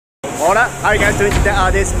Hola, how are you guys doing today?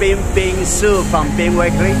 This is Bing Su from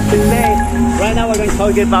BingWeekly. Today, right now we're going to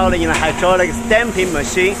talk about hydraulic stamping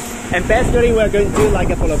machine, and basically we're going to do like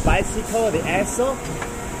for the bicycle, the axle.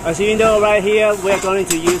 As you know, right here we're going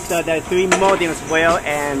to use the 3 molding as well,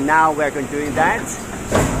 and now we're going to do that.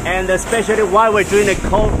 And especially why we're doing the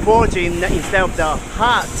cold forging instead of the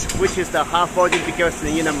hot, which is the hot forging, because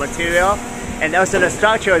the material and also the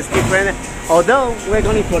structure is different. Although we're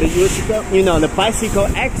going to use the bicycle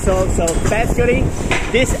axle, so basically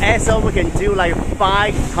this axle we can do like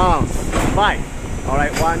 5 tons. 5. All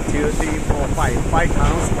right, 1, 2, 3, 4, 5. 5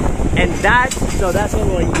 tons, and that's what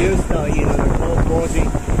we'll use the cold forging.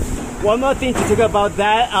 One more thing to talk about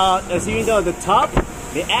that, as you know, the top,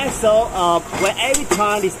 the axle, where every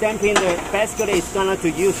time the stamping, basically it's gonna to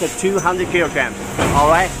use the 200 kilograms. All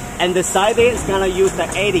right, and the side is gonna use the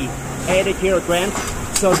 80 kilograms.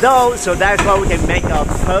 So that's why we can make a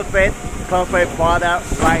perfect product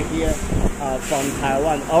right here from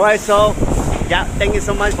Taiwan. All right, so yeah, thank you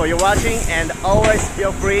so much for your watching, and always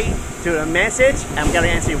feel free to message. I'm gonna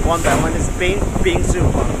answer one by one. This is Bing Su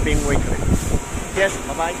from BingWeekly. Yes,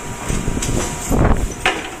 bye bye.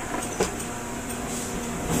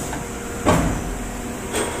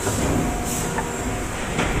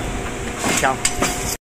 Ciao.